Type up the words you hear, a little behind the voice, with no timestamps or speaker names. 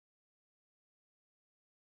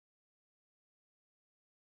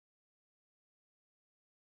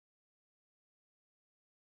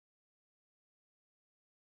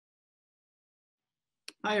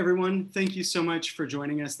Hi, everyone. Thank you so much for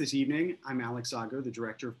joining us this evening. I'm Alexandro, the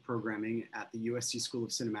Director of Programming at the USC School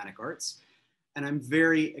of Cinematic Arts. And I'm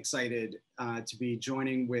very excited to be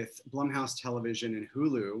joining with Blumhouse Television and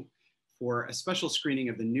Hulu for a special screening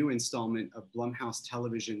of the new installment of Blumhouse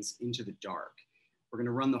Television's Into the Dark. We're going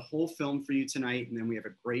to run the whole film for you tonight, and then we have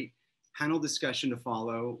a great panel discussion to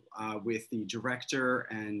follow with the director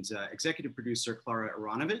and executive producer, Clara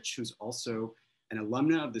Aranovich, who's also an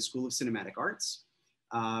alumna of the School of Cinematic Arts.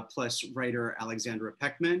 Plus writer Alexandra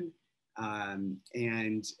Pechman,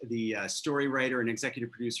 and the story writer and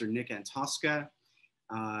executive producer Nick Antosca,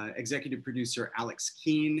 executive producer Alex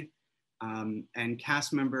Koehne, and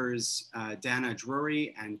cast members Dana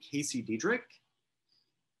Drori and Casey Deidrick.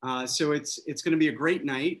 So it's going to be a great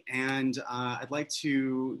night, and I'd like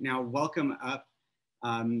to now welcome up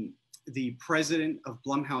the president of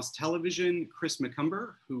Blumhouse Television, Chris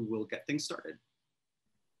McCumber, who will get things started.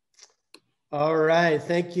 All right,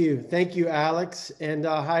 thank you. Thank you, Alex. And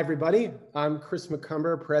hi, everybody. I'm Chris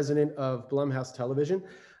McCumber, president of Blumhouse Television,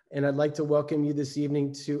 and I'd like to welcome you this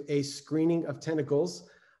evening to a screening of Tentacles.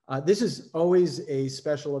 This is always a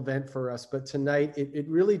special event for us, but tonight it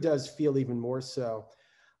really does feel even more so.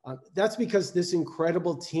 That's because this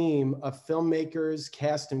incredible team of filmmakers,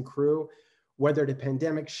 cast and crew weathered a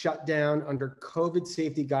pandemic shutdown under COVID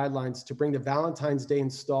safety guidelines to bring the Valentine's Day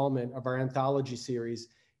installment of our anthology series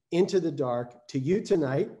Into the Dark to you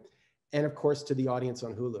tonight, and of course to the audience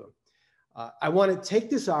on Hulu. I want to take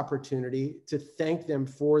this opportunity to thank them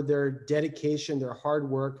for their dedication, their hard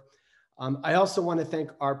work. I also want to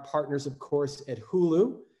thank our partners, of course, at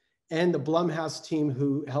Hulu and the Blumhouse team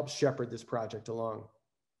who helped shepherd this project along.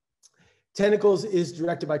 Tentacles is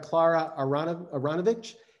directed by Clara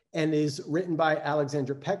Aranovich and is written by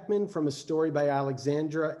Alexandra Pechman from a story by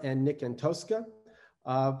Alexandra and Nick Antosca.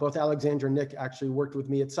 Both Alexandra and Nick actually worked with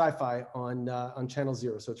me at Sci-Fi on Channel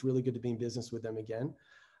Zero, so it's really good to be in business with them again.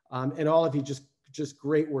 And all of you, just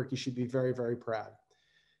great work. You should be very, very proud.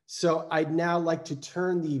 So I'd now like to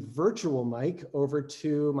turn the virtual mic over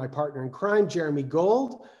to my partner in crime, Jeremy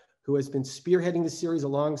Gold, who has been spearheading the series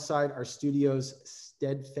alongside our studio's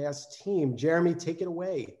steadfast team. Jeremy, take it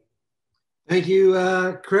away. Thank you,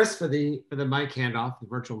 Chris, for the mic handoff, the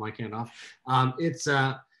virtual mic handoff. It's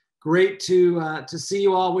great to see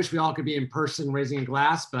you all. Wish we all could be in person raising a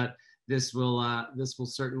glass, but this will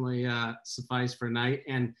certainly suffice for a night.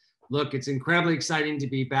 And look, it's incredibly exciting to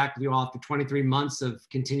be back with you all after 23 months of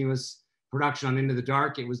continuous production on Into the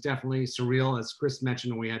Dark. It was definitely surreal, as Chris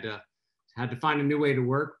mentioned, we had to find a new way to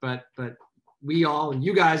work, but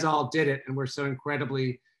you guys all did it, and we're so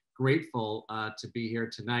incredibly grateful to be here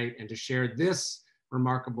tonight and to share this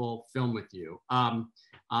remarkable film with you.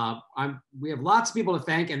 We have lots of people to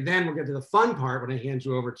thank, and then we'll get to the fun part when I hand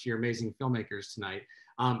you over to your amazing filmmakers tonight.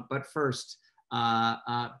 But first,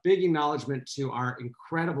 big acknowledgement to our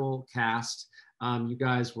incredible cast. You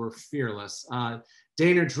guys were fearless.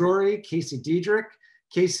 Dana Drori, Casey Deidrick,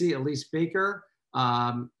 Casey Elise Baker,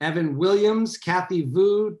 Evan Williams, Kathy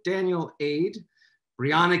Vu, Daniel Aid,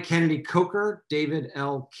 Brianna Kennedy Coker, David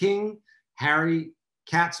L. King, Harry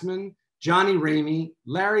Katzman, Johnny Ramey,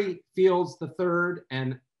 Larry Fields III,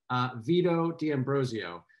 and Vito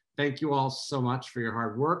D'Ambrosio. Thank you all so much for your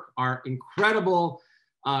hard work. Our incredible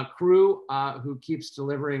crew who keeps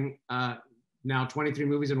delivering now 23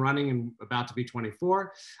 movies and running and about to be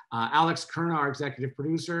 24. Alex Koehne, our executive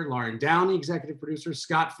producer, Lauren Downey, executive producer,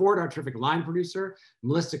 Scott Ford, our terrific line producer,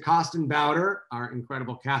 Melissa Kostenbauder, our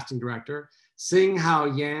incredible casting director, Sing Hao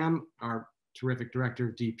Yam, our terrific director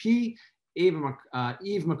of DP, Eve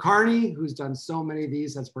McCarney, who's done so many of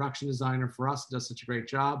these as production designer for us, does such a great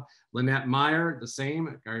job. Lynette Meyer, the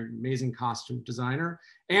same, our amazing costume designer.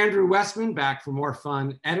 Andrew Westman, back for more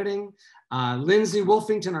fun editing. Lindsay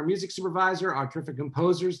Wolfington, our music supervisor, our terrific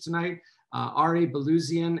composers tonight. Ari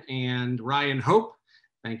Belusian and Ryan Hope,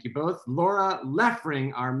 thank you both. Laura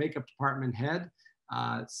Leffring, our makeup department head.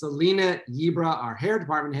 Selena Yibra, our hair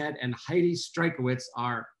department head, and Heidi Strykowitz,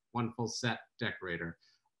 our wonderful set decorator.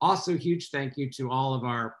 Also, huge thank you to all of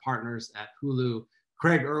our partners at Hulu,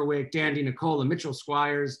 Craig Erwick, Dandy Nicola, Mitchell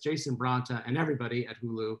Squires, Jason Bronta, and everybody at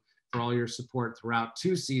Hulu for all your support throughout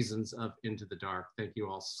 2 seasons of Into the Dark. Thank you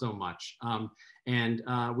all so much.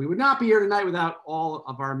 We would not be here tonight without all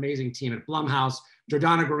of our amazing team at Blumhouse,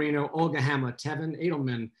 Jordana Guarino, Olga Hamlet, Tevin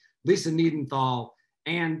Edelman, Lisa Niedenthal,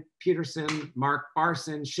 Ann Peterson, Mark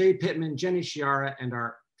Barson, Shay Pittman, Jenny Chiara, and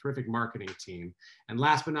our terrific marketing team. And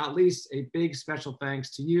last but not least, a big special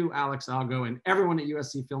thanks to you, Alex Algo, and everyone at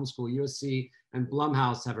USC Film School. USC and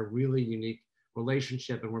Blumhouse have a really unique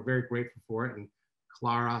relationship, and we're very grateful for it. And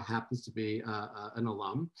Clara happens to be an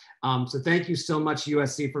alum. So thank you so much,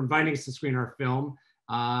 USC, for inviting us to screen our film.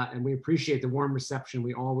 And we appreciate the warm reception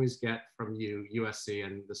we always get from you, USC,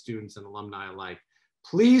 and the students and alumni alike.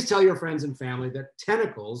 Please tell your friends and family that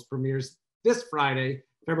Tentacles premieres this Friday,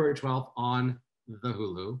 February 12th on the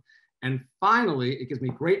Hulu. And finally, it gives me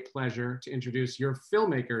great pleasure to introduce your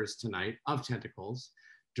filmmakers tonight of Tentacles,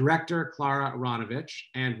 director Clara Aranovich,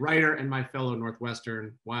 and writer and my fellow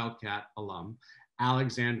Northwestern Wildcat alum,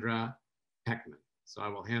 Alexandra Pechman. So I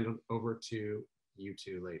will hand it over to you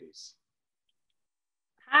two ladies.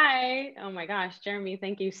 Hi. Oh my gosh, Jeremy,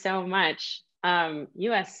 thank you so much.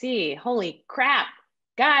 USC, holy crap.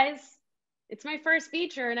 Guys, it's my first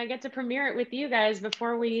feature and I get to premiere it with you guys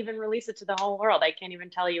before we even release it to the whole world. I can't even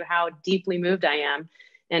tell you how deeply moved I am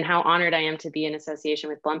and how honored I am to be in association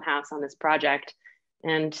with Blumhouse on this project.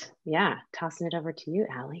 And yeah, tossing it over to you,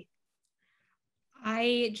 Allie.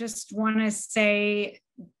 I just want to say,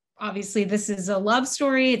 obviously, this is a love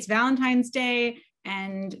story. It's Valentine's Day,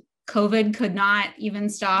 and COVID could not even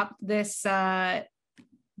stop this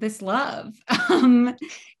this love.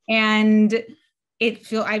 And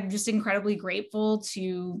I'm just incredibly grateful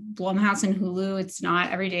to Blumhouse and Hulu. It's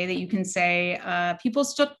not every day that you can say people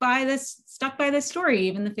stuck by this story,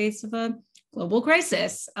 even in the face of a global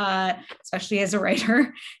crisis, especially as a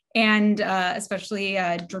writer, and especially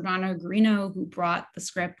Giordano Guarino, who brought the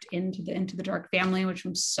script into the Dark family, which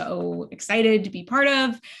I'm so excited to be part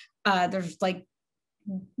of. There's like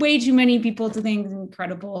way too many people to thank,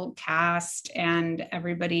 incredible cast and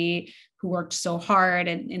everybody who worked so hard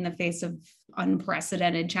and in the face of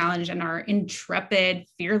unprecedented challenge, and our intrepid,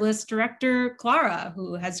 fearless director, Clara,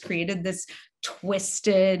 who has created this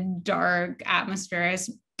twisted, dark, atmospheric,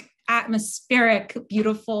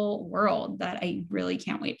 beautiful world that I really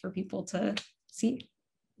can't wait for people to see.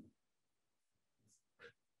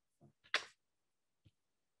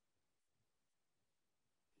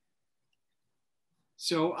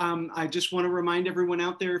 So I just want to remind everyone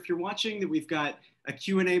out there, if you're watching, that we've got a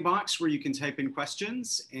Q&A box where you can type in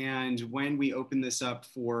questions. And when we open this up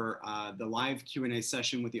for the live Q&A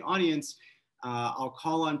session with the audience, I'll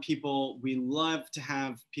call on people. We love to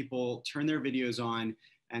have people turn their videos on.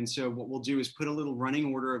 And so what we'll do is put a little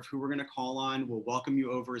running order of who we're going to call on. We'll welcome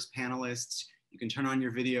you over as panelists. You can turn on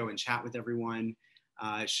your video and chat with everyone.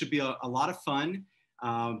 It should be a lot of fun.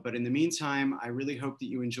 But in the meantime, I really hope that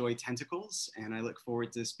you enjoy Tentacles, and I look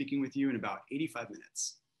forward to speaking with you in about 85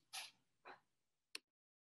 minutes.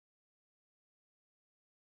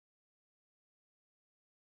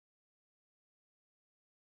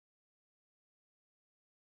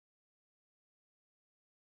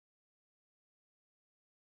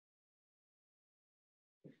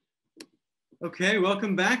 Okay,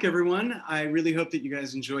 welcome back, everyone. I really hope that you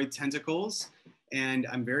guys enjoyed Tentacles, and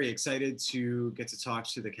I'm very excited to get to talk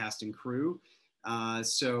to the cast and crew.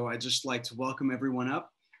 So I'd just like to welcome everyone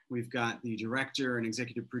up. We've got the director and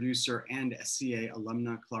executive producer and SCA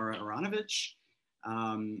alumna, Clara Aranovich.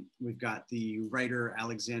 We've got the writer,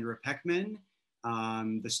 Alexandra Pechman,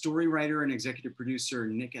 the story writer and executive producer,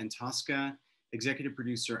 Nick Antosca, executive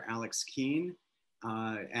producer, Alex Koehne.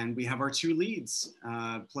 And we have our two leads.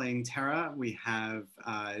 Playing Tara, we have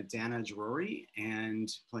Dana Drori, and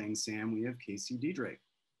playing Sam, we have Casey Deidrick.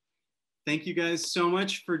 Thank you guys so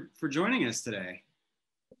much for joining us today.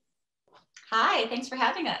 Hi, thanks for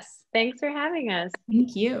having us. Thanks for having us.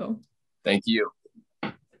 Thank you. Thank you.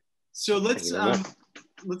 So let's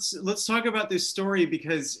talk about this story,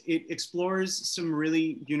 because it explores some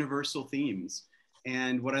really universal themes.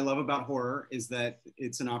 And what I love about horror is that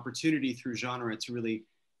it's an opportunity through genre to really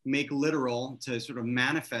make literal, to sort of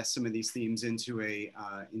manifest some of these themes into a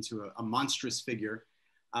monstrous figure.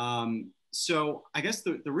 So I guess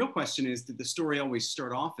the real question is, did the story always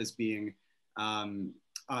start off as being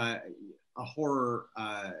a horror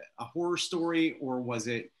story, or was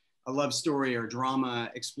it a love story or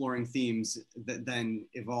drama exploring themes that then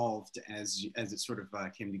evolved as it sort of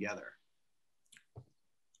came together?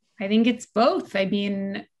 I think it's both. I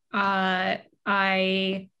mean,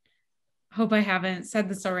 I hope I haven't said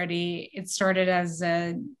this already. It started as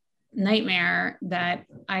a nightmare that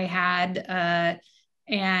I had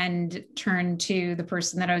and turned to the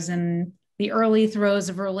person that I was in the early throes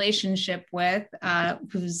of a relationship with,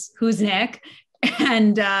 who's Nick.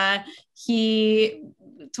 And he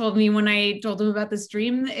told me, when I told him about this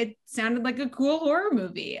dream, it sounded like a cool horror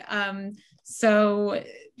movie. So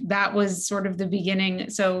that was sort of the beginning.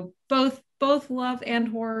 So both love and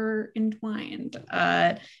horror entwined.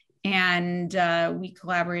 And we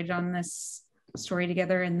collaborated on this story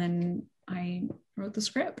together, and then I wrote the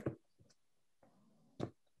script.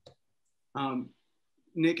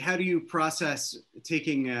 Nick, how do you process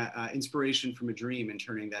taking inspiration from a dream and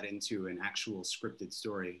turning that into an actual scripted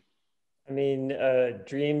story? I mean,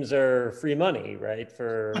 dreams are free money, right?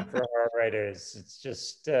 For horror writers, it's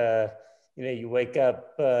just you know, you wake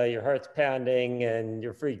up, your heart's pounding, and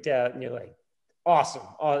you're freaked out, and you're like, awesome.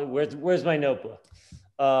 Oh, where's my notebook?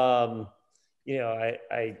 You know,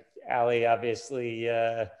 Ali obviously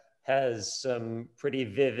has some pretty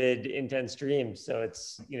vivid, intense dreams, so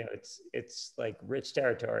it's, you know, it's like rich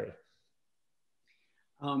territory.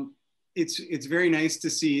 It's very nice to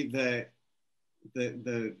see the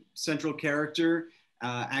central character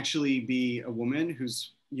actually be a woman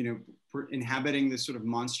who's, you know, inhabiting this sort of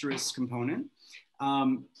monstrous component.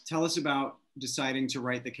 Tell us about deciding to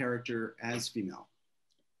write the character as female.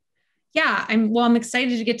 Yeah, I'm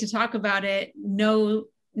excited to get to talk about it. No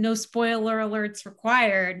spoiler alerts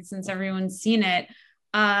required since everyone's seen it.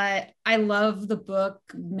 I love the book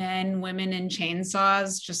Men, Women, and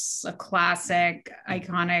Chainsaws, just a classic,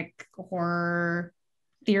 iconic horror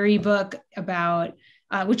theory book about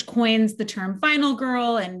which coins the term final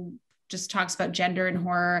girl and just talks about gender and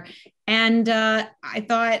horror. And I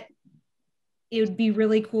thought it would be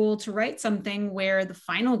really cool to write something where the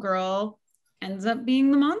final girl ends up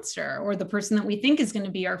being the monster, or the person that we think is going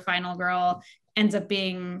to be our final girl ends up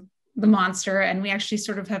being the monster. And we actually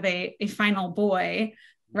sort of have a final boy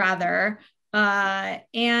rather.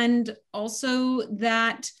 And also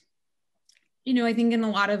that, you know, I think in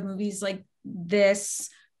a lot of movies like this,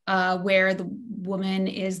 where the woman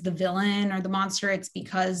is the villain or the monster, it's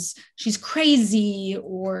because she's crazy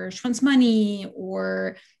or she wants money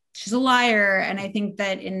or she's a liar. And I think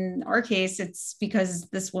that in our case, it's because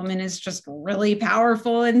this woman is just really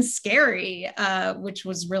powerful and scary, which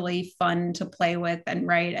was really fun to play with and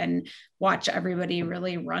write and watch everybody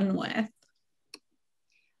really run with.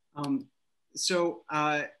 So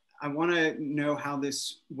I want to know how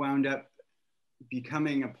this wound up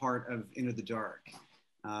becoming a part of Into the Dark.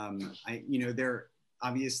 You know, there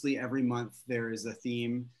obviously every month there is a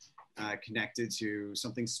theme connected to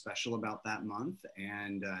something special about that month,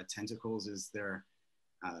 and Tentacles is their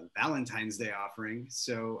Valentine's Day offering.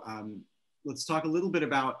 So let's talk a little bit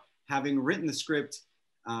about having written the script,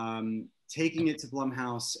 taking it to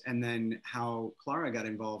Blumhouse, and then how Clara got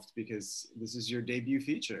involved, because this is your debut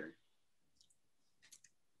feature.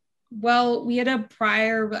 Well, we had a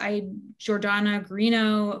prior, Jordana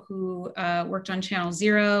Greeno, who worked on Channel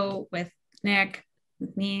Zero with Nick,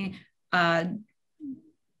 with me,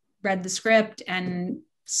 read the script and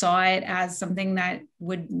saw it as something that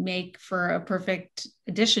would make for a perfect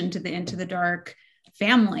addition to the Into the Dark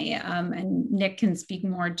family. And Nick can speak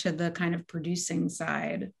more to the kind of producing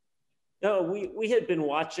side. No, we had been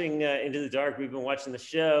watching Into the Dark. We've been watching the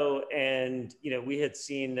show, and you know, we had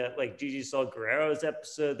seen like Gigi Sol Guerrero's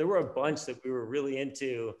episode. There were a bunch that we were really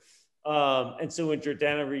into, and so when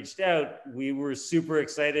Jordana reached out, we were super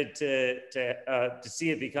excited to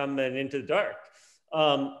see it become an Into the Dark.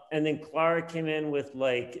 And then Clara came in with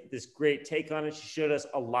like this great take on it. She showed us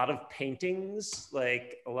a lot of paintings,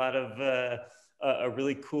 like a lot of a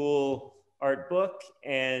really cool art book,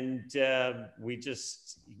 and we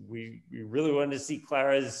really wanted to see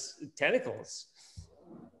Clara's tentacles.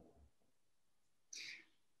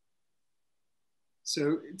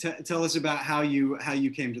 So tell us about how you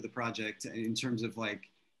came to the project in terms of like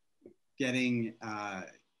getting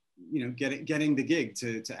getting the gig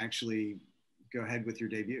to actually go ahead with your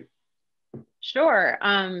debut. Sure.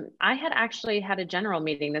 I had actually had a general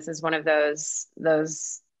meeting. This is one of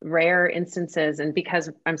those rare instances, and because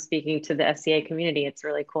I'm speaking to the SCA community, it's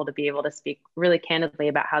really cool to be able to speak really candidly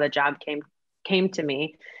about how the job came to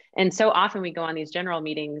me. And so often we go on these general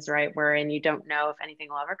meetings, right, wherein you don't know if anything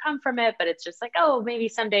will ever come from it, but it's just like, oh, maybe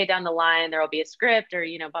someday down the line there will be a script, or,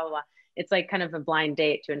 you know, blah blah blah. It's like kind of a blind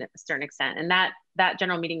date to a certain extent. And that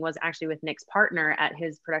general meeting was actually with Nick's partner at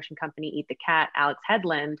his production company, Eat the Cat, Alex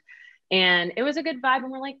Headland. And it was a good vibe,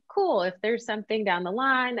 and we're like, cool, if there's something down the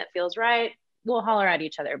line that feels right, we'll holler at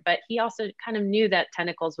each other. But he also kind of knew that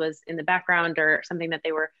Tentacles was in the background or something that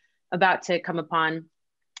they were about to come upon.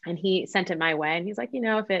 And he sent it my way. And he's like, you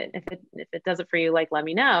know, if it does it for you, like, let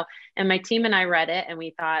me know. And my team and I read it, and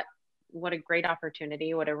we thought, what a great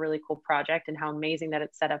opportunity, what a really cool project, and how amazing that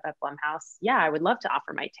it's set up at Blumhouse. Yeah, I would love to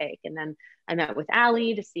offer my take. And then I met with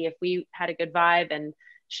Ali to see if we had a good vibe, and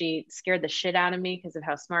she scared the shit out of me because of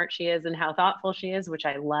how smart she is and how thoughtful she is, which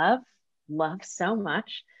I love so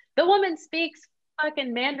much. The woman speaks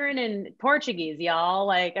fucking Mandarin and Portuguese, y'all.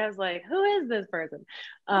 Like, I was like, who is this person?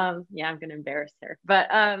 Yeah, I'm gonna embarrass her,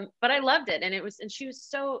 but I loved it. And she's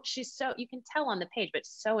so, you can tell on the page, but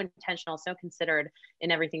so intentional, so considered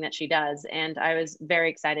in everything that she does. And I was very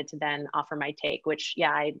excited to then offer my take, which,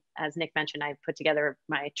 yeah, as Nick mentioned, I put together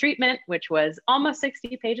my treatment, which was almost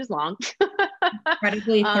 60 pages long.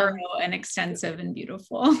 Incredibly thorough and extensive and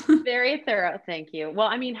beautiful. Very thorough, thank you. Well,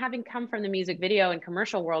 I mean, having come from the music video and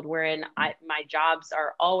commercial world, wherein my jobs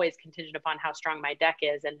are always contingent upon how strong my deck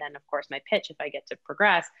is, and then of course my pitch if I get to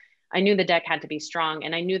progress, I knew the deck had to be strong,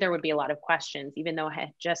 and I knew there would be a lot of questions, even though I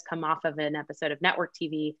had just come off of an episode of network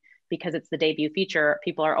TV. Because it's the debut feature,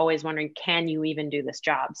 people are always wondering, can you even do this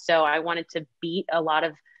job? So I wanted to beat a lot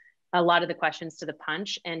of the questions to the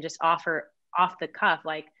punch and just offer off the cuff,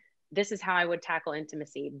 like, this is how I would tackle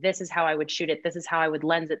intimacy. This is how I would shoot it. This is how I would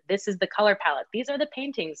lens it. This is the color palette. These are the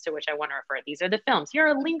paintings to which I want to refer. These are the films. Here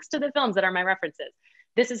are links to the films that are my references.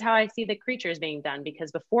 This is how I see the creatures being done,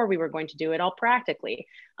 because before we were going to do it all practically.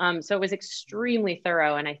 So it was extremely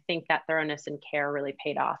thorough. And I think that thoroughness and care really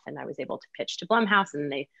paid off. And I was able to pitch to Blumhouse, and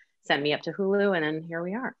they sent me up to Hulu, and then here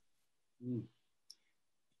we are.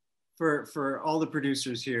 For all the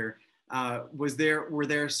producers here, were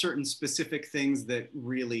there certain specific things that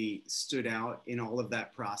really stood out in all of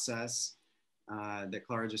that process that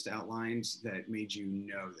Clara just outlined that made you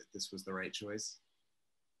know that this was the right choice?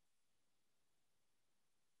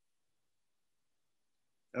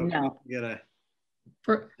 Oh, no.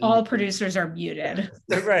 All producers are muted.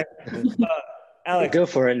 Right. Alex, go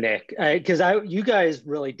for it, Nick. Because you guys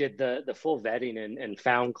really did the full vetting and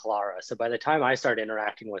found Clara. So by the time I started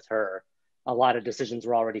interacting with her, a lot of decisions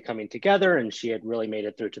were already coming together, and she had really made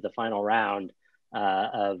it through to the final round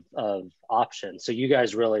of options. So you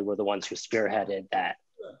guys really were the ones who spearheaded that.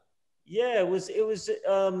 Yeah, it was.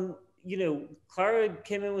 You know, Clara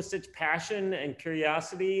came in with such passion and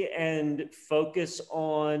curiosity and focus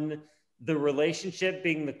on the relationship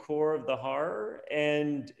being the core of the horror.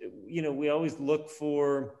 And, you know, we always look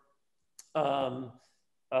for, and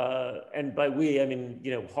by we, I mean,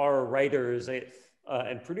 you know, horror writers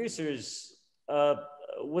and producers,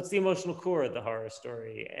 what's the emotional core of the horror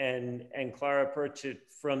story? And Clara approached it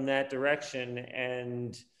from that direction.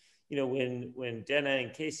 And, you know, when Dana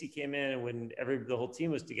and Casey came in, and when the whole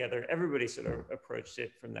team was together, everybody sort of approached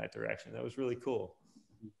it from that direction. That was really cool.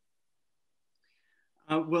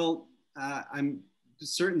 I'm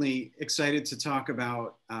certainly excited to talk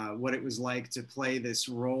about what it was like to play this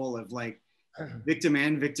role of like victim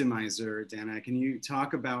and victimizer. Dana, can you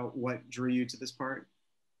talk about what drew you to this part?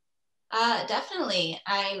 Definitely.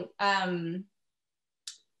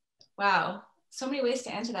 Wow, so many ways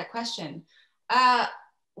to answer that question.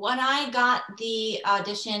 When I got the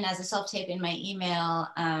audition as a self-tape in my email,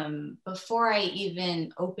 before I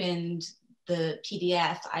even opened the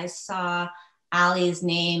PDF, I saw Allie's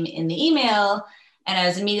name in the email, and I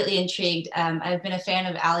was immediately intrigued. I've been a fan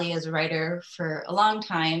of Allie as a writer for a long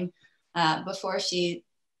time, before she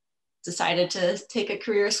decided to take a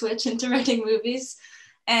career switch into writing movies.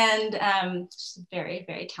 And she's a very,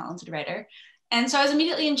 very talented writer. And so I was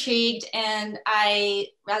immediately intrigued, and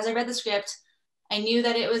as I read the script, I knew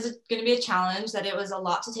that it was going to be a challenge, that it was a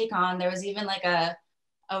lot to take on. There was even like a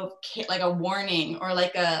warning, or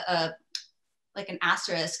like an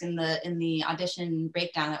asterisk in the audition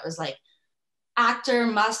breakdown that was like, actor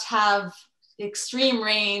must have extreme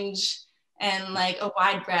range and like a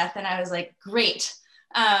wide breadth. And I was like, great,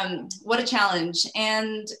 what a challenge.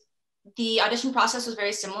 And the audition process was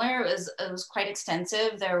very similar. It was quite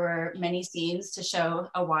extensive. There were many scenes to show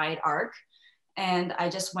a wide arc, and I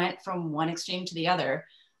just went from one extreme to the other.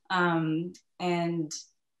 And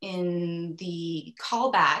in the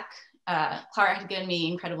callback, Clara had given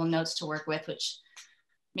me incredible notes to work with, which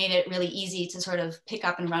made it really easy to sort of pick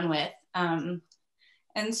up and run with.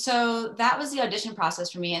 And so that was the audition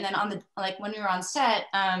process for me. And then when we were on set,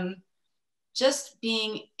 just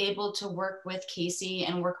being able to work with Casey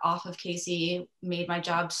and work off of Casey made my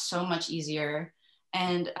job so much easier.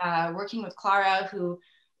 And working with Clara, who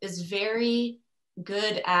is very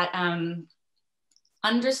good at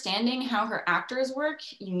understanding how her actors work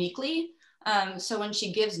uniquely. So when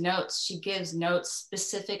she gives notes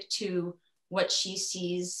specific to what she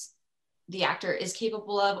sees the actor is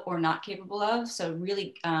capable of or not capable of. So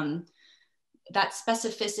really that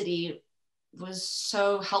specificity was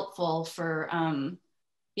so helpful for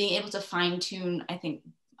being able to fine tune. I think,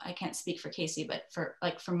 I can't speak for Casey, but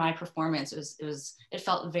for my performance, it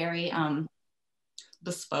felt very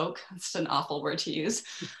bespoke. It's an awful word to use,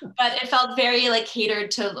 but it felt very like catered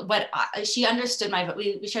to what she understood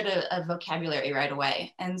we shared a vocabulary right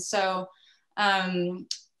away. And so,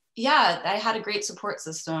 yeah, I had a great support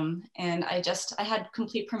system, and I had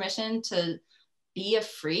complete permission to be a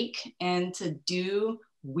freak and to do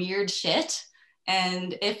weird shit.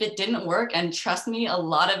 And if it didn't work, and trust me, a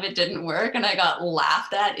lot of it didn't work, and I got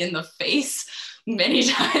laughed at in the face many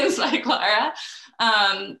times by Clara.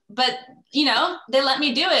 But you know, they let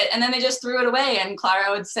me do it, and then they just threw it away. And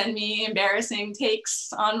Clara would send me embarrassing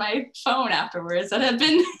takes on my phone afterwards that have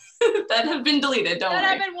been that have been deleted. Don't worry.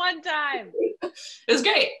 That happened one time. It was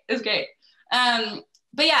great. It was great.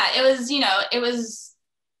 But yeah, it was, you know, it was,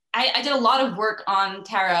 I did a lot of work on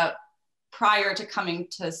Tara prior to coming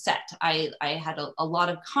to set. I had a lot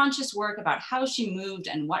of conscious work about how she moved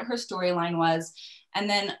and what her storyline was. And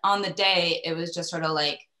then on the day, it was just sort of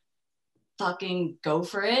like, fucking go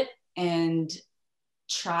for it and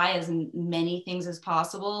try as many things as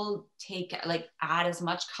possible. Add as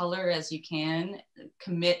much color as you can,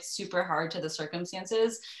 commit super hard to the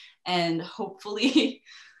circumstances, and hopefully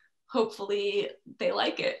they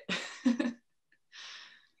like it.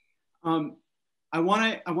 I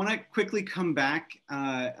want to quickly come back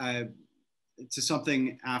to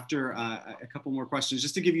something after a couple more questions,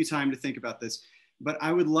 just to give you time to think about this. But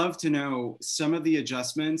I would love to know some of the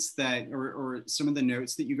adjustments that, or some of the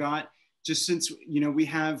notes that you got, just since, you know, we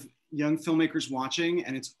have young filmmakers watching,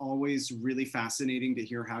 and it's always really fascinating to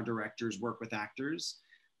hear how directors work with actors.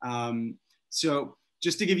 So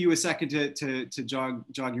just to give you a second to jog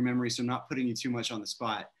your memory, so I'm not putting you too much on the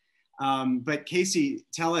spot. But Casey,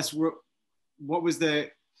 tell us what was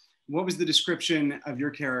the description of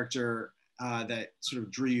your character that sort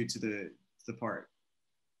of drew you to the part?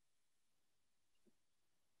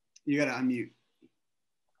 You gotta unmute.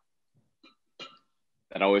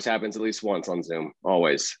 That always happens at least once on Zoom,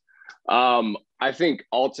 always. I think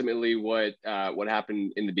ultimately what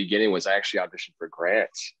happened in the beginning was I actually auditioned for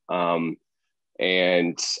Grant.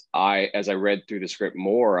 And as I read through the script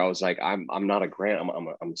more, I was like, I'm not a Grant,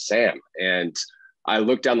 I'm Sam. And I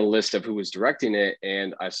looked down the list of who was directing it,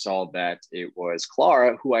 and I saw that it was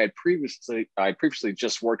Clara, who I previously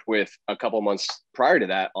just worked with a couple months prior to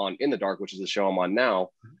that on In the Dark, which is the show I'm on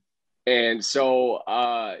now. And so,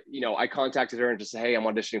 you know, I contacted her and just said, hey, I'm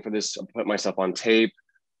auditioning for this. I'll put myself on tape.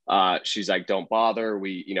 She's like, don't bother.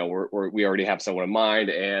 We already have someone in mind.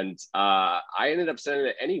 And I ended up sending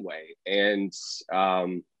it anyway. And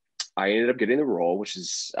I ended up getting the role, which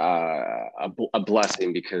is a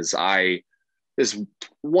blessing, because this is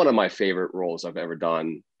one of my favorite roles I've ever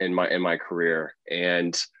done in my career.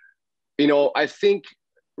 And, you know, I think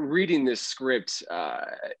reading this script,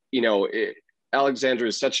 you know, Alexandra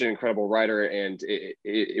is such an incredible writer, and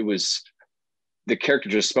it was, the character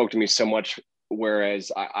just spoke to me so much, whereas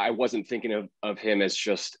I wasn't thinking of him as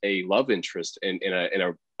just a love interest in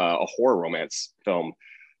a horror romance film.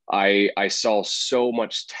 I saw so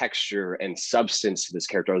much texture and substance to this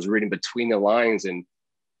character. I was reading between the lines, and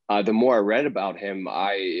the more I read about him,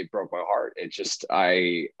 it broke my heart. It just,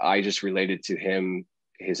 I just related to him,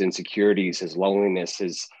 his insecurities, his loneliness,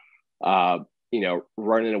 his you know,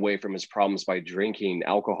 running away from his problems by drinking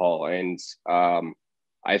alcohol. And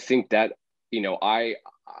I think that, you know,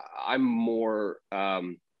 I'm more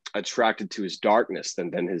attracted to his darkness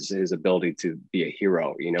than his ability to be a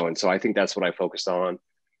hero, you know? And so I think that's what I focused on.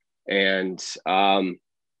 And,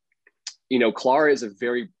 you know, Clara is a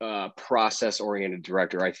very process-oriented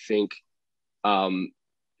director. I think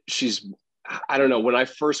she's, I don't know, when I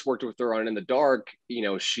first worked with her on In the Dark, you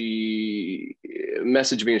know, she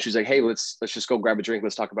messaged me and she's like, hey, let's just go grab a drink.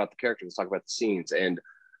 Let's talk about the character. Let's talk about the scenes. And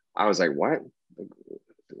I was like, what?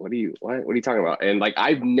 What are you talking about? And like,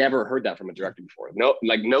 I've never heard that from a director before.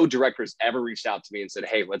 No director's ever reached out to me and said,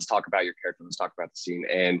 hey, let's talk about your character. Let's talk about the scene.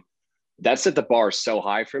 And that set the bar so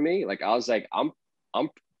high for me. Like, I was like, I'm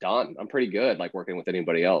done. I'm pretty good, like, working with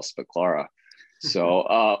anybody else but Clara.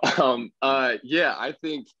 So yeah, I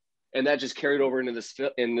think, and that just carried over into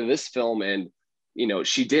this film. And, you know,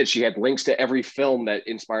 she had links to every film that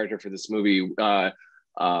inspired her for this movie.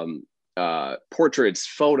 Portraits,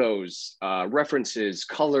 photos, references,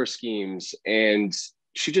 color schemes. And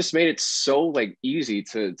she just made it so like easy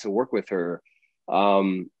to work with her.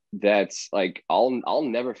 That's like, I'll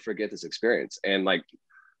never forget this experience. And like,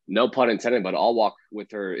 no pun intended, but I'll walk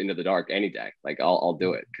with her into the dark any day. Like I'll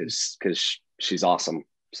do it because she's awesome.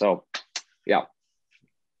 So yeah.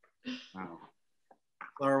 Wow.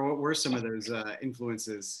 Clara, what were some of those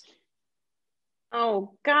influences?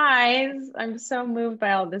 Oh, guys, I'm so moved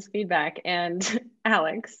by all this feedback. And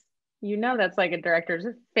Alex, you know that's like a director's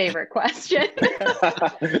favorite question.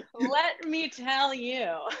 Let me tell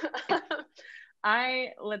you.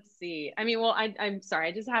 Let's see. I mean, well, I'm sorry.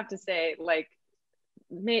 I just have to say, like,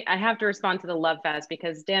 I have to respond to the love fest,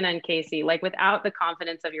 because Dana and Casey, like, without the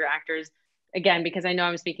confidence of your actors, again, because I know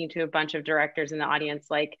I'm speaking to a bunch of directors in the audience,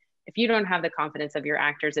 like, if you don't have the confidence of your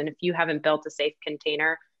actors, and if you haven't built a safe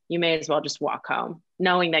container, you may as well just walk home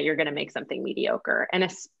knowing that you're going to make something mediocre. And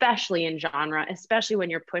especially in genre, especially when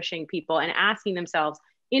you're pushing people and asking themselves,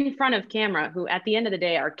 in front of camera who at the end of the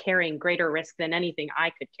day are carrying greater risk than anything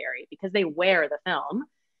I could carry because they wear the film.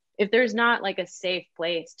 If there's not like a safe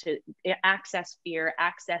place to access fear,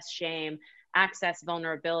 access shame, access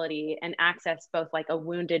vulnerability, and access both like a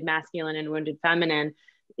wounded masculine and wounded feminine,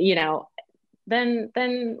 you know,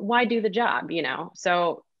 then why do the job, you know?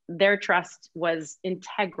 So their trust was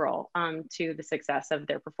integral to the success of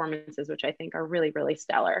their performances, which I think are really, really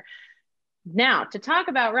stellar. Now to talk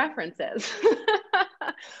about references.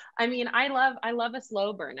 I mean, I love a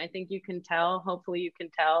slow burn. I think you can tell, hopefully you can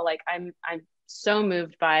tell, like I'm so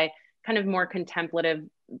moved by kind of more contemplative,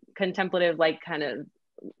 like kind of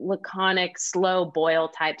laconic, slow boil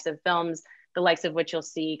types of films, the likes of which you'll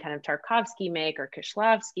see kind of Tarkovsky make or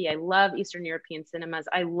Kieślowski. I love Eastern European cinemas.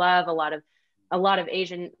 I love a lot of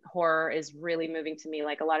Asian horror is really moving to me.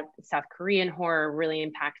 Like a lot of South Korean horror really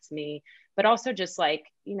impacts me, but also just like,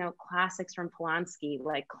 you know, classics from Polanski,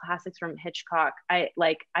 like classics from Hitchcock. I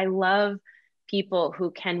love people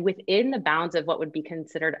who can, within the bounds of what would be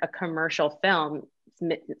considered a commercial film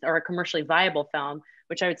or a commercially viable film,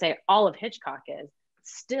 which I would say all of Hitchcock is,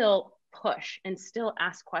 still push and still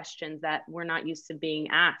ask questions that we're not used to being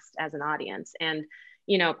asked as an audience. And,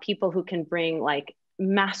 you know, people who can bring like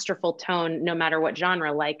masterful tone, no matter what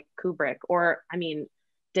genre, like Kubrick, or I mean,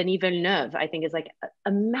 Denis Villeneuve, I think is like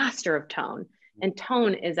a master of tone. And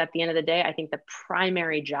tone is at the end of the day, I think the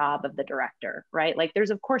primary job of the director, right? Like there's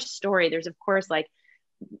of course story, there's of course like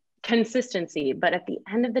consistency, but at the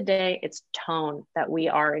end of the day, it's tone that we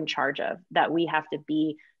are in charge of, that we have to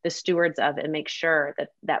be the stewards of and make sure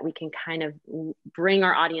that we can kind of bring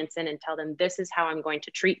our audience in and tell them, this is how I'm going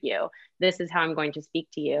to treat you. This is how I'm going to speak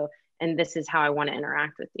to you. And this is how I want to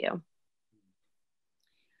interact with you.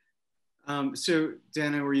 So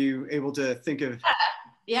Dana, were you able to think of?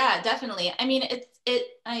 Yeah, definitely. I mean,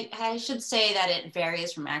 I should say that it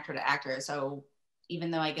varies from actor to actor. So even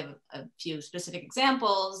though I give a few specific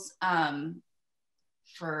examples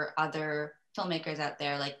for other filmmakers out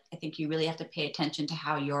there, like I think you really have to pay attention to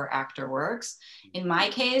how your actor works. In my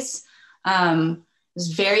case, it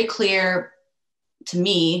was very clear to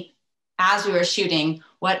me as we were shooting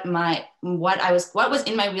what was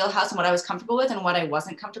in my wheelhouse and what I was comfortable with and what I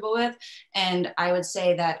wasn't comfortable with. And I would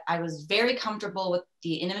say that I was very comfortable with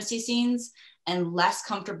the intimacy scenes and less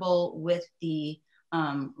comfortable with the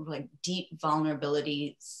like deep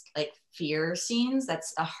vulnerability, like fear scenes.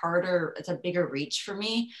 It's a bigger reach for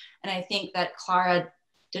me. And I think that Clara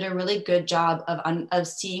did a really good job of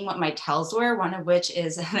seeing what my tells were, one of which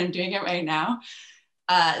is, and I'm doing it right now,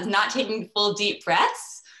 not taking full deep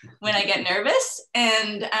breaths when I get nervous.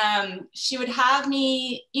 And she would have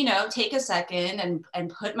me, you know, take a second and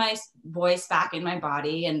put my voice back in my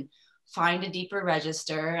body and find a deeper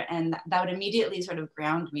register. And that would immediately sort of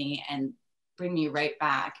ground me and bring me right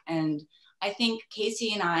back. And I think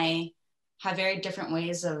Casey and I have very different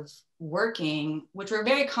ways of working, which were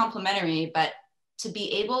very complementary, but to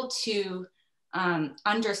be able to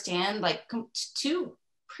understand like two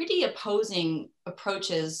pretty opposing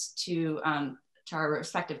approaches to our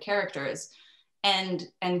respective characters and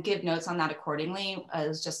give notes on that accordingly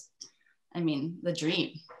is just, I mean, the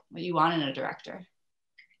dream, what you want in a director.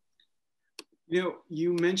 You know,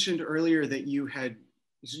 you mentioned earlier that you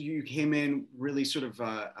came in really sort of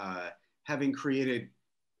having created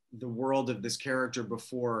the world of this character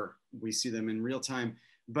before we see them in real time.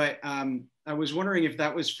 But I was wondering if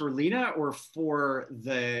that was for Lena or for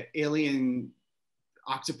the alien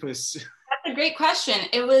octopus. That's a great question.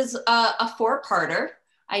 It was a four-parter.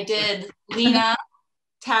 I did Lena,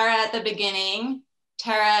 Tara at the beginning,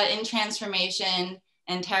 Tara in transformation,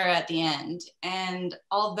 and Tara at the end. And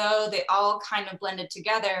although they all kind of blended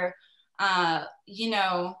together, you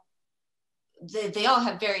know, they all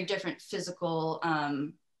have very different physical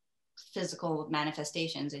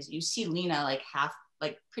manifestations. As you see Lena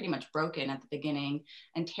like pretty much broken at the beginning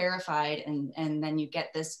and terrified, and then you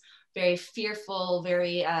get this very fearful,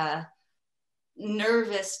 very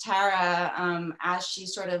nervous Tara as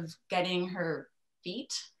she's sort of getting her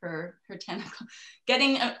feet, her tentacle,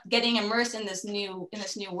 getting immersed in this new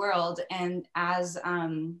world. And as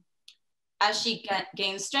she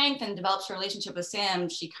gains strength and develops her relationship with Sam,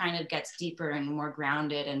 she kind of gets deeper and more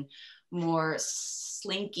grounded and more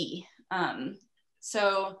slinky.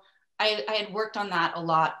 So I had worked on that a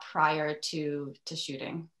lot prior to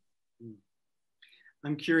shooting.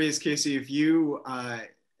 I'm curious, Casey, if you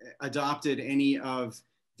adopted any of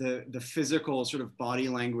the physical sort of body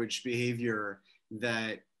language behavior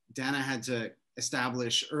that Dana had to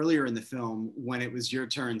establish earlier in the film when it was your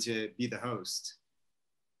turn to be the host.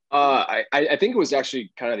 I think it was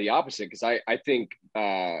actually kind of the opposite, because I think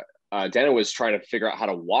Dana was trying to figure out how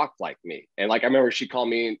to walk like me. And like, I remember she called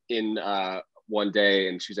me in one day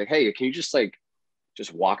and she was like, hey, can you just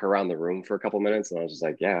walk around the room for a couple minutes? And I was just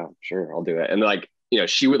like, yeah, sure, I'll do it. And like, you know,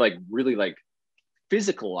 she would like really like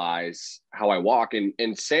physicalize how I walk.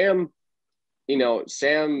 And Sam, you know,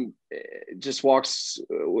 Sam just walks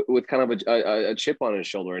with kind of a chip on his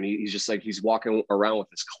shoulder. And he's just like, he's walking around with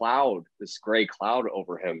this gray cloud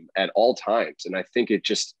over him at all times. And I think it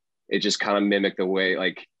just kind of mimicked the way,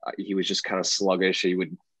 like he was just kind of sluggish. He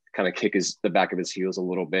would kind of kick the back of his heels a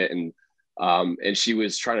little bit. And she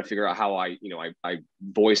was trying to figure out how I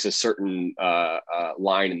voice a certain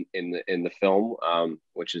line in the film,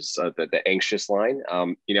 which is the anxious line.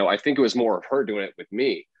 You know, I think it was more of her doing it with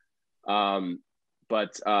me.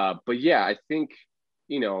 But yeah, I think,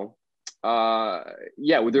 you know,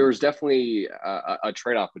 yeah, there was definitely a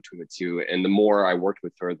trade-off between the two. And the more I worked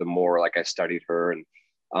with her, the more like I studied her, and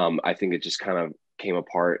I think it just kind of came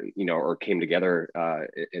apart, you know, or came together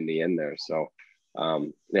in the end there. So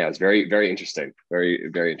yeah, it's very, very interesting. Very,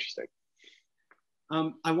 very interesting.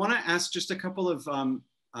 I want to ask just a couple of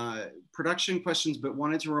production questions, but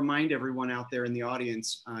wanted to remind everyone out there in the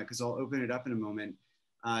audience, because I'll open it up in a moment,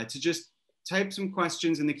 to just type some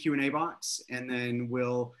questions in the Q&A box, and then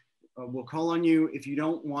we'll call on you. If you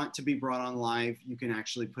don't want to be brought on live, you can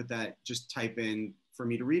actually put that, just type in for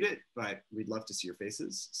me to read it, but we'd love to see your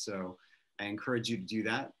faces. So I encourage you to do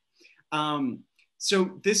that.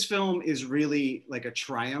 So this film is really like a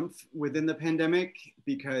triumph within the pandemic,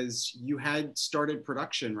 because you had started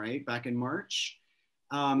production, right, back in March.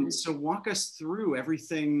 So walk us through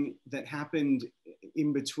everything that happened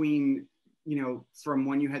in between, you know, from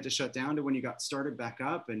when you had to shut down to when you got started back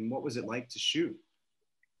up, and what was it like to shoot?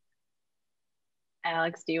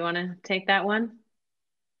 Alex, do you want to take that one?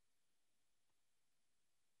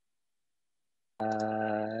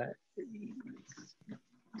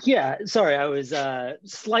 Yeah, sorry, I was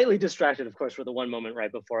slightly distracted, of course, for the one moment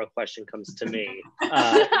right before a question comes to me.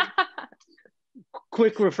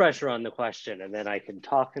 Quick refresher on the question, and then I can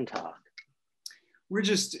talk and talk. We're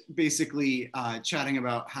just basically chatting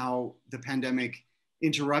about how the pandemic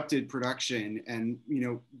interrupted production, and, you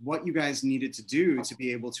know, what you guys needed to do to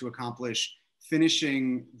be able to accomplish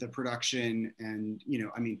finishing the production. And, you know,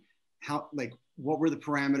 I mean, how, like, what were the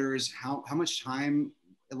parameters? How much time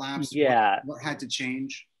elapsed? Yeah. What had to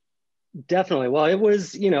change? Definitely. Well, it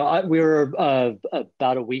was, you know, we were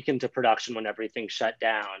about a week into production when everything shut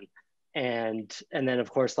down. And then, of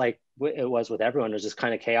course, like it was with everyone, it was just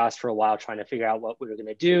kind of chaos for a while, trying to figure out what we were going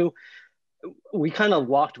to do. We kind of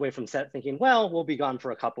walked away from set thinking, well, we'll be gone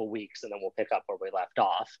for a couple of weeks and then we'll pick up where we left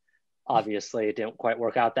off. Obviously, it didn't quite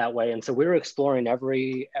work out that way. And so we were exploring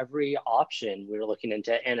every option. We were looking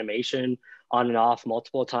into animation on and off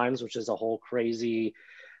multiple times, which is a whole crazy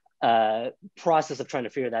process of trying to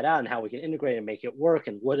figure that out and how we can integrate and make it work,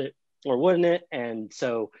 and would it or wouldn't it. And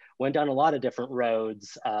so went down a lot of different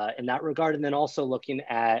roads in that regard. And then also looking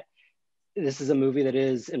at, this is a movie that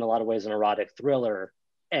is in a lot of ways an erotic thriller,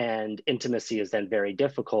 and intimacy is then very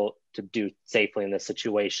difficult to do safely in this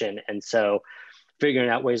situation. And so figuring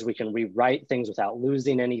out ways we can rewrite things without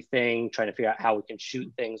losing anything, trying to figure out how we can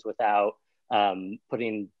shoot things without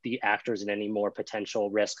putting the actors in any more potential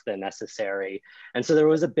risk than necessary. And so there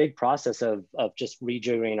was a big process of just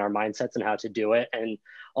rejiggering our mindsets and how to do it. And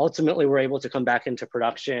ultimately we're able to come back into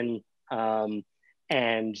production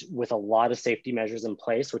and with a lot of safety measures in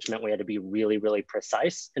place, which meant we had to be really, really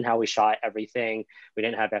precise in how we shot everything. We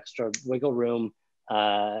didn't have extra wiggle room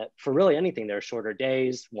for really anything. There are shorter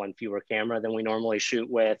days, one fewer camera than we normally shoot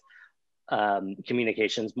with.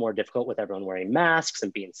 Communications more difficult with everyone wearing masks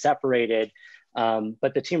and being separated.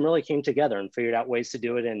 But the team really came together and figured out ways to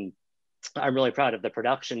do it. And I'm really proud of the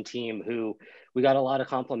production team, who we got a lot of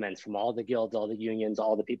compliments from all the guilds, all the unions,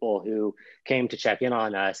 all the people who came to check in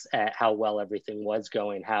on us at how well everything was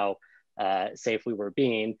going, how safe we were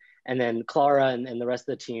being. And then Clara and the rest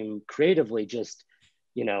of the team creatively just,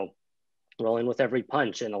 you know, rolling with every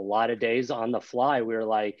punch. And a lot of days on the fly, we were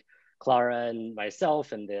like, Clara and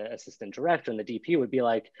myself and the assistant director and the DP would be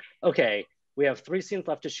like, okay, we have 3 scenes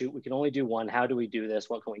left to shoot. We can only do 1. How do we do this?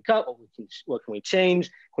 What can we cut? What can we change?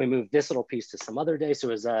 Can we move this little piece to some other day? So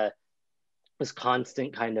it was this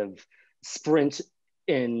constant kind of sprint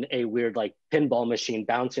in a weird like pinball machine,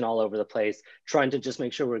 bouncing all over the place, trying to just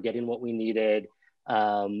make sure we're getting what we needed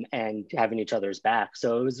and having each other's back.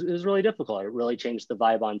 So it was really difficult. It really changed the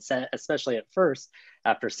vibe on set, especially at first,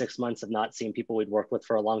 after 6 months of not seeing people we'd worked with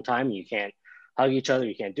for a long time. You can't hug each other,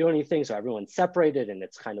 you can't do anything. So everyone's separated and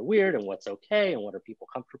it's kind of weird, and what's okay and what are people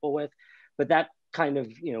comfortable with. But that kind of,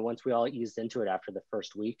 you know, once we all eased into it after the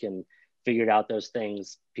first week and figured out those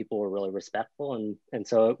things, people were really respectful. And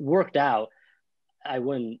so it worked out. I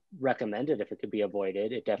wouldn't recommend it if it could be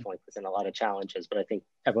avoided. It definitely presents a lot of challenges, but I think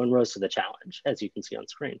everyone rose to the challenge, as you can see on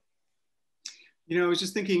screen. You know, I was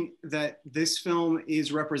just thinking that this film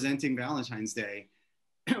is representing Valentine's Day.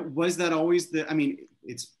 Was that always I mean,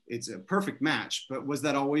 it's a perfect match, but was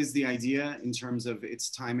that always the idea in terms of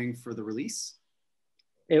its timing for the release?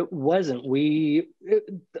 It wasn't.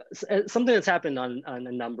 Something that's happened on a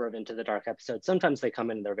number of Into the Dark episodes, sometimes they come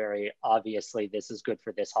in, they're very obviously, this is good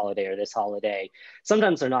for this holiday or this holiday.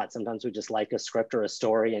 Sometimes they're not. Sometimes we just like a script or a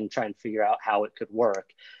story and try and figure out how it could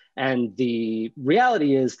work. And the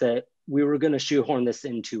reality is that we were going to shoehorn this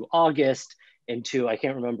into August, into, I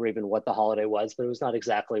can't remember even what the holiday was, but it was not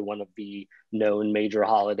exactly one of the known major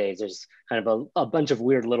holidays. There's kind of a bunch of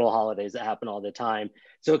weird little holidays that happen all the time.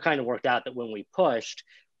 So it kind of worked out that when we pushed,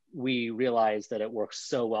 we realized that it works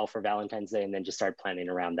so well for Valentine's Day, and then just started planning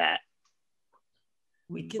around that.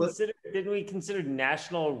 Didn't we consider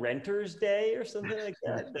National Renters Day or something like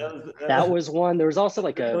that? That was one. There was also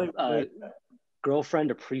like a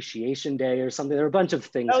Girlfriend Appreciation Day or something. There were a bunch of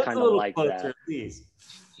things kind of like closer, that. Please.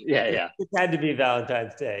 Yeah. It had to be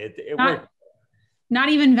Valentine's Day. It worked. Not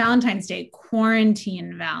even Valentine's Day,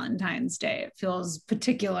 quarantine Valentine's Day. It feels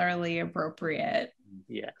particularly appropriate.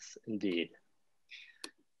 Yes, indeed.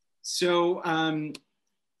 So,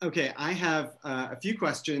 okay, I have a few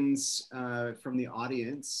questions from the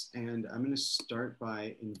audience, and I'm going to start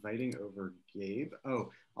by inviting over Gabe.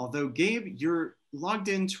 Oh, although Gabe, you're logged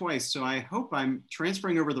in twice, so I hope I'm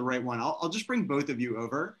transferring over the right one. I'll just bring both of you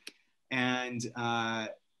over, and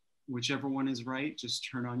whichever one is right, just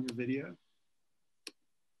turn on your video.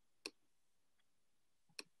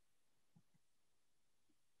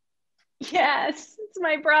 Yes, it's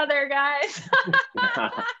my brother, guys.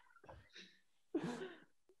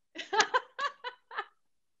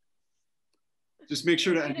 Just make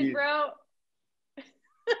sure to unmute. Bro.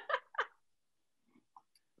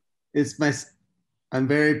 I'm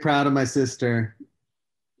very proud of my sister.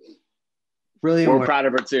 Brilliant. We're proud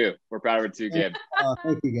of her too. We're proud of her too, Gabe.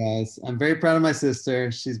 Thank you guys. I'm very proud of my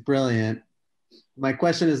sister. She's brilliant. My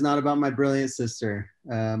question is not about my brilliant sister.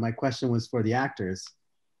 My question was for the actors.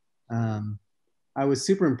 I was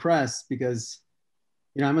super impressed because,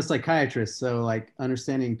 you know, I'm a psychiatrist, so like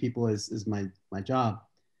understanding people is my job.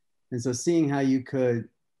 And so seeing how you could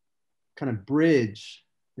kind of bridge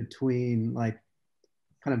between like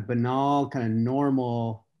kind of banal, kind of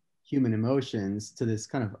normal human emotions to this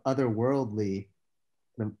kind of otherworldly,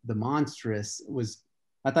 the monstrous was,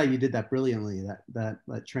 I thought you did that brilliantly,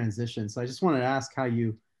 that transition. So I just wanted to ask how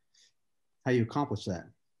you accomplished that.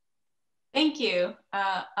 Thank you.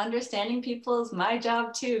 Understanding people is my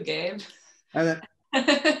job too, Gabe.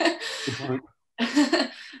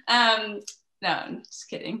 No, I'm just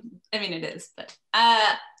kidding. I mean, it is, but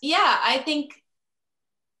yeah, I think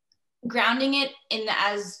grounding it in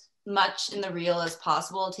as much in the real as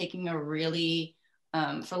possible, taking a really,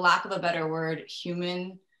 for lack of a better word,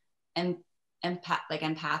 human and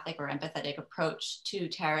empathic or empathetic approach to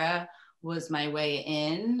Tara was my way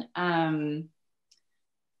in. And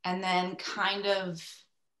then kind of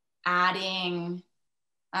adding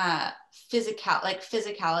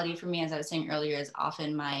physicality for me, as I was saying earlier, is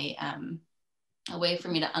often my a way for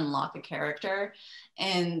me to unlock a character.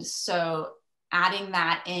 And so adding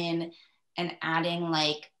that in and adding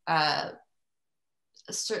like a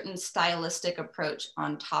certain stylistic approach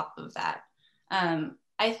on top of that.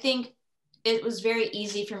 I think it was very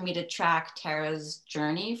easy for me to track Tara's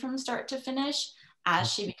journey from start to finish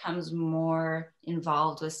as she becomes more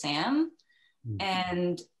involved with Sam.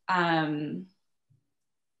 And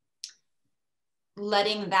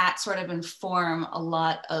letting that sort of inform a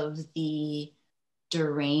lot of the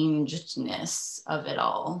derangedness of it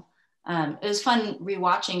all. It was fun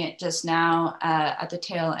rewatching it just now at the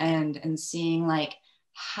tail end and seeing like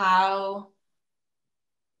how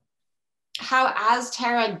as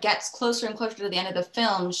Tara gets closer and closer to the end of the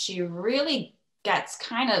film, she really gets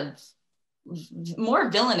kind of more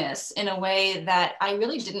villainous in a way that I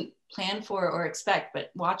really didn't plan for or expect,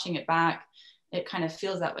 but watching it back, it kind of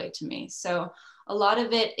feels that way to me. So a lot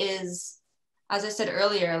of it is, as I said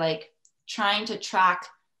earlier, like trying to track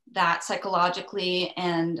that psychologically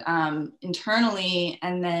and internally,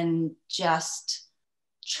 and then just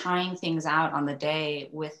trying things out on the day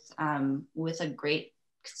with a great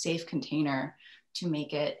safe container to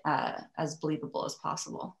make it as believable as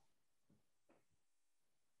possible.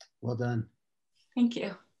 Well done. Thank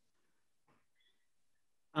you.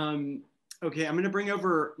 Okay, I'm going to bring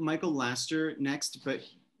over Michael Laster next, but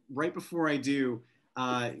right before I do,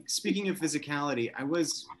 speaking of physicality, I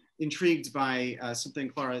was intrigued by something,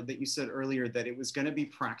 Clara, that you said earlier, that it was going to be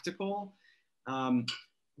practical.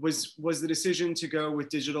 Was the decision to go with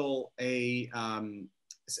digital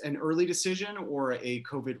an early decision or a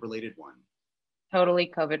COVID-related one?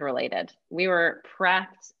 Totally COVID related. We were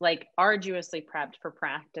prepped, like arduously prepped for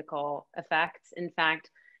practical effects. In fact,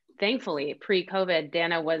 thankfully, pre-COVID,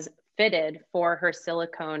 Dana was fitted for her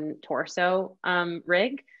silicone torso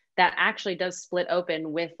rig that actually does split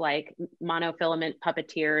open with like monofilament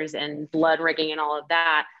puppeteers and blood rigging and all of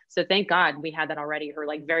that. So thank God we had that already, her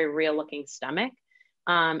like very real looking stomach.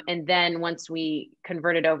 And then once we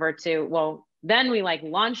converted over to, well, then we like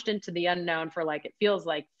launched into the unknown for like, it feels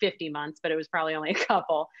like 50 months, but it was probably only a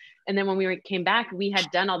couple. And then when we came back, we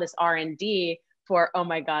had done all this R&D for, oh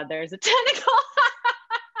my God, there's a tentacle.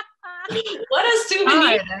 What a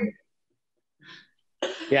souvenir.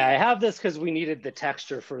 Yeah, I have this because we needed the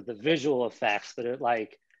texture for the visual effects, but it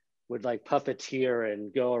like would like puppeteer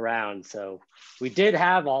and go around. So we did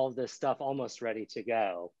have all of this stuff almost ready to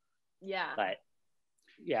go. Yeah. But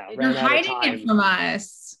yeah, You're hiding it from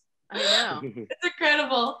us. I know. It's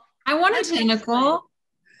incredible. I want a tentacle.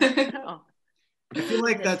 Oh. I feel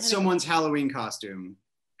like that's someone's Halloween costume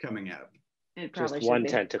coming out. It probably just one be.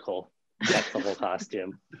 tentacle. That's the whole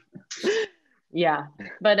costume. Yeah,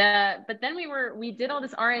 but then we did all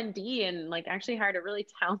this R&D and like actually hired a really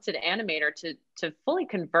talented animator to fully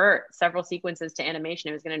convert several sequences to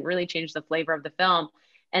animation. It was going to really change the flavor of the film.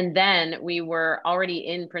 And then we were already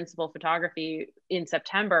in principal photography in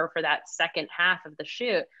September for that second half of the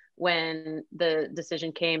shoot when the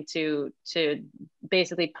decision came to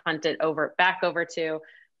basically punt it back over to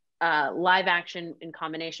live action in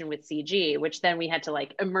combination with CG, which then we had to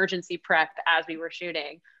like emergency prep as we were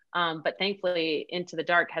shooting. But thankfully Into the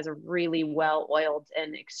Dark has a really well-oiled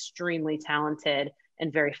and extremely talented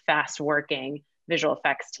and very fast-working visual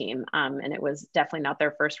effects team. And it was definitely not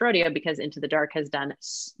their first rodeo because Into the Dark has done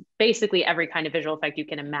basically every kind of visual effect you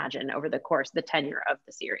can imagine over the tenure of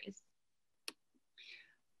the series.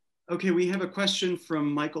 Okay, we have a question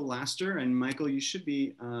from Michael Laster, and Michael, you should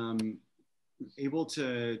be able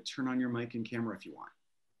to turn on your mic and camera if you want.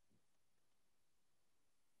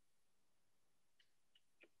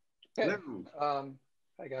 Hello.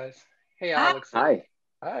 Hi guys. Hey Alex. Hi.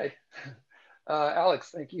 Hi.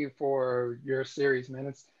 Alex, thank you for your series,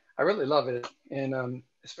 man. I really love it, and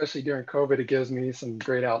especially during COVID, it gives me some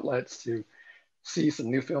great outlets to see some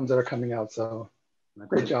new films that are coming out. So,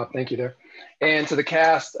 great job, thank you there. And to the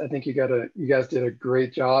cast, I think you guys did a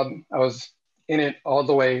great job. I was in it all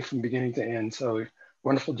the way from beginning to end. So,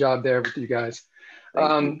 wonderful job there with you guys.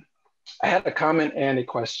 I had a comment and a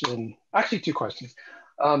question. Actually, two questions.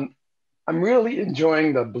 I'm really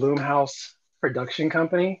enjoying the Blumhouse production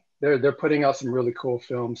company. They're putting out some really cool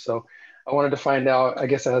films. So I wanted to find out, I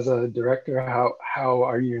guess, as a director, how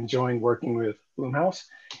are you enjoying working with Blumhouse?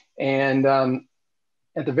 And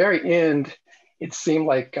at the very end, it seemed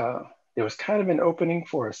like there was kind of an opening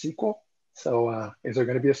for a sequel. So is there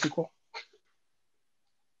going to be a sequel?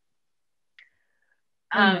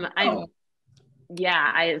 I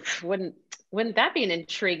wouldn't that be an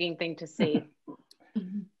intriguing thing to see?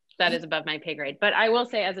 That is above my pay grade. But I will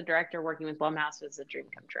say, as a director, working with Blumhouse was a dream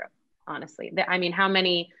come true, honestly. I mean, how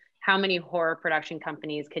many horror production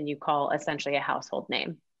companies can you call essentially a household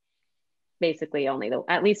name? Basically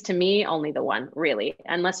at least to me, only the one, really.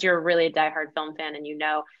 Unless you're really a diehard film fan and you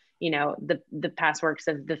know the past works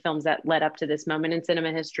of the films that led up to this moment in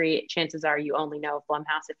cinema history, chances are you only know of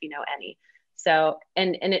Blumhouse if you know any. So,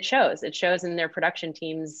 and it shows in their production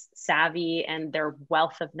team's savvy and their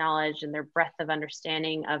wealth of knowledge and their breadth of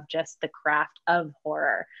understanding of just the craft of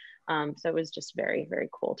horror. So it was just very, very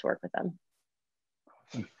cool to work with them.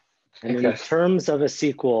 And in terms of a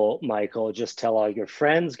sequel, Michael, just tell all your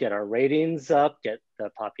friends, get our ratings up, get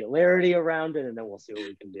the popularity around it, and then we'll see what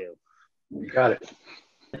we can do. You got it.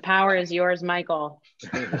 The power is yours, Michael.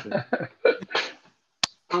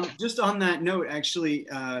 Just on that note, actually,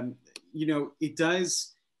 it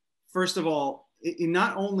does. First of all, it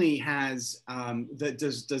not only has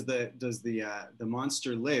does the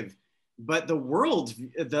monster live, but the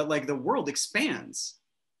world expands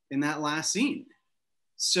in that last scene.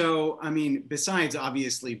 So I mean, besides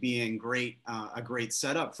obviously being a great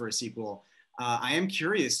setup for a sequel, I am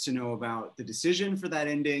curious to know about the decision for that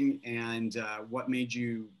ending and what made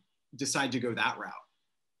you decide to go that route.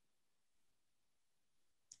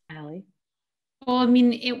 Allie? Well, I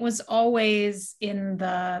mean, it was always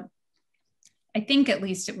I think at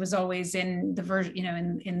least it was always in the version,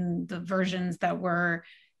 in the versions that were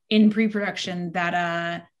in pre-production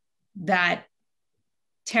that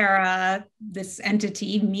Tara, this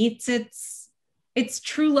entity, meets its it's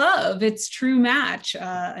true love, it's true match,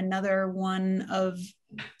 another one of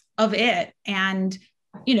it. And,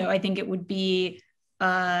 you know, I think it would be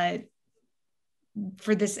for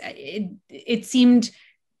this, it seemed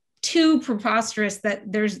too preposterous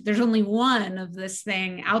that there's only one of this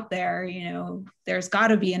thing out there, you know, there's got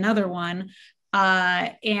to be another one.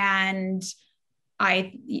 And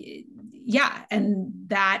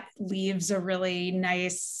that leaves a really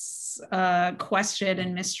nice question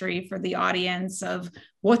and mystery for the audience of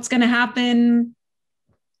what's going to happen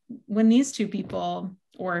when these two people,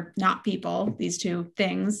 or not people, these two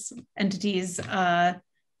things, entities,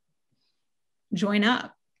 join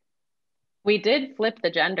up. We did flip the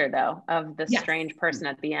gender, though, of the strange person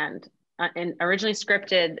at the end. And originally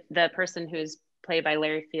scripted, the person who's played by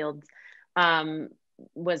Larry Fields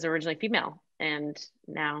was originally female, and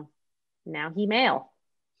now he male.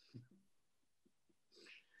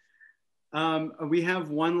 We have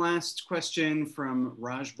one last question from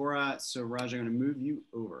Raj Borat. So Raj, I'm going to move you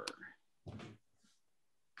over.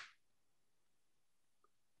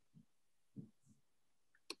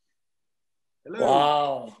 Hello.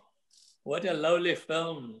 Wow, what a lovely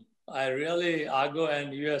film. I really, Argo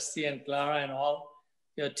and USC and Clara and all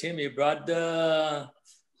your team, you brought the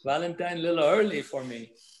Valentine a little early for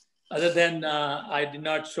me. Other than I did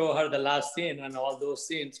not show her the last scene and all those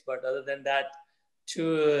scenes, but other than that,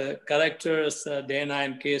 two characters, Dana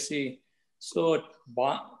and Casey, so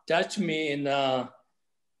touched me in a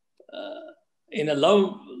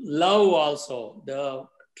love also, the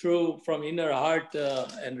true from inner heart,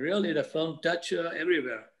 and really the film touched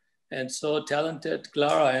everywhere. And so talented,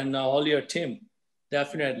 Clara, and all your team,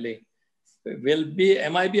 definitely.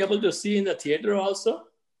 Am I be able to see in the theater also?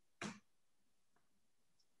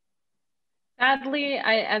 Sadly,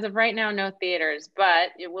 as of right now, no theaters,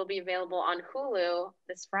 but it will be available on Hulu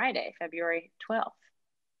this Friday, February 12th.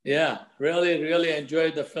 Yeah, really, really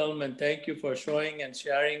enjoyed the film, and thank you for showing and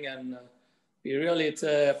sharing. And it's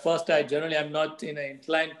a first, I'm not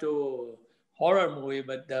inclined to horror movie,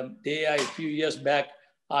 but the day a few years back,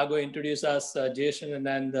 Argo introduced us, Jason, and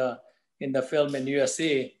then in the film in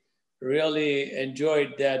USC, really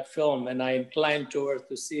enjoyed that film, and I inclined towards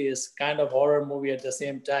to see this kind of horror movie at the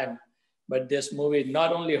same time. But this movie,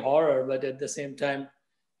 not only horror, but at the same time,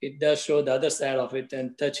 it does show the other side of it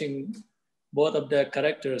and touching both of the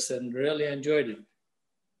characters, and really enjoyed it.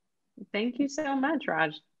 Thank you so much,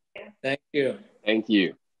 Raj. Thank you. Thank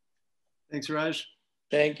you. Thanks, Raj.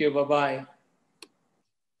 Thank you. Bye-bye.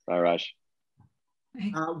 Bye, Raj.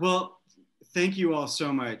 Well, thank you all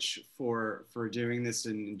so much for doing this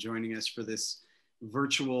and joining us for this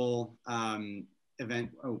virtual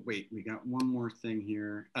event. Oh, wait, we got one more thing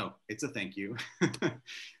here. Oh, it's a thank you.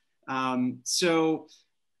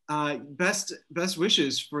 Best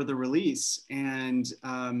wishes for the release. And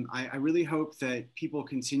I really hope that people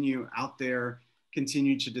continue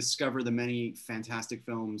to discover the many fantastic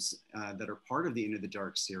films that are part of the Into the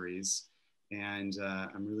Dark series. And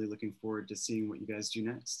I'm really looking forward to seeing what you guys do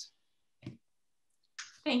next.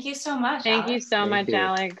 Thank you so much. Thank you so much,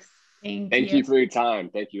 Alex. Thank you for your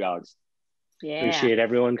time. Thank you, Alex. Yeah. Appreciate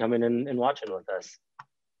everyone coming in and watching with us.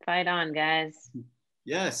 Fight on, guys.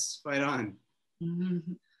 Yes, fight on.